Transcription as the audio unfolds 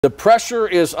The pressure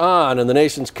is on in the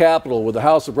nation's capital with the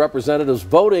House of Representatives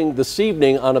voting this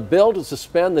evening on a bill to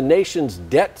suspend the nation's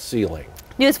debt ceiling.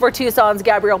 News 4 Tucson's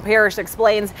Gabrielle Parrish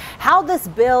explains how this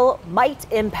bill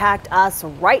might impact us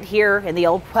right here in the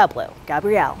Old Pueblo.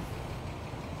 Gabrielle.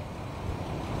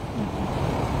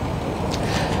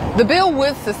 The bill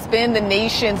would suspend the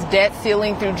nation's debt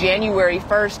ceiling through January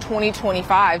 1st,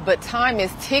 2025, but time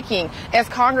is ticking as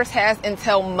Congress has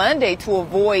until Monday to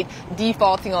avoid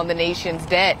defaulting on the nation's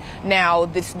debt. Now,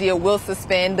 this deal will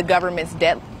suspend the government's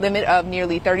debt limit of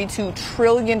nearly $32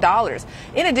 trillion,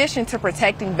 in addition to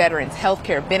protecting veterans' health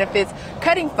care benefits,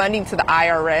 cutting funding to the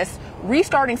IRS,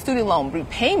 restarting student loan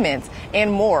repayments,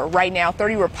 and more. Right now,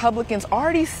 30 Republicans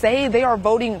already say they are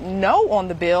voting no on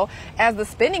the bill as the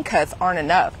spending cuts aren't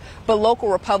enough. But local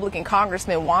Republican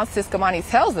Congressman Juan Ciscomani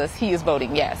tells us he is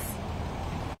voting yes.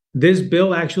 This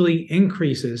bill actually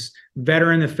increases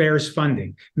veteran affairs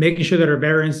funding, making sure that our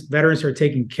veterans are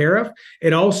taken care of.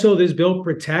 This bill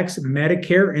protects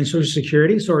Medicare and Social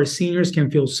Security so our seniors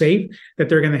can feel safe that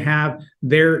they're going to have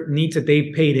their needs that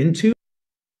they've paid into.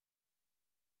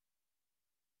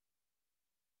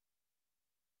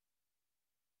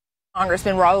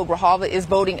 Congressman Raul Grijalva is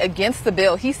voting against the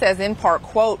bill. He says in part,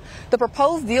 quote, "The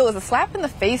proposed deal is a slap in the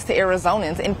face to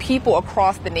Arizonans and people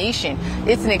across the nation.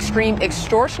 It's an extreme,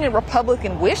 extortionate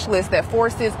Republican wish list that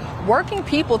forces working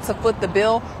people to foot the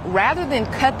bill rather than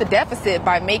cut the deficit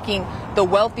by making the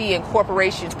wealthy and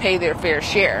corporations pay their fair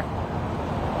share."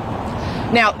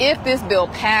 Now, if this bill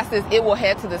passes, it will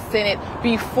head to the Senate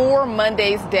before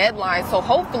Monday's deadline, so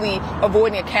hopefully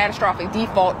avoiding a catastrophic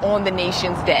default on the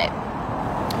nation's debt.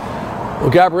 Well,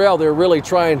 Gabrielle, they're really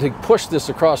trying to push this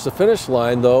across the finish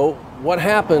line, though. What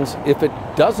happens if it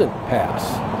doesn't pass?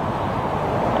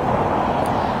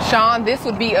 Sean, this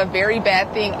would be a very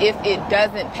bad thing if it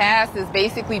doesn't pass. Is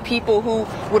basically people who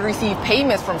would receive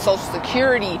payments from Social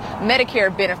Security, Medicare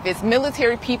benefits,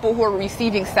 military people who are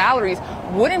receiving salaries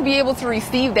wouldn't be able to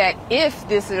receive that if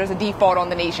there's a default on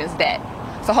the nation's debt.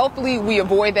 So hopefully we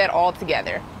avoid that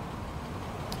altogether.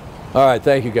 All right.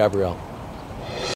 Thank you, Gabrielle.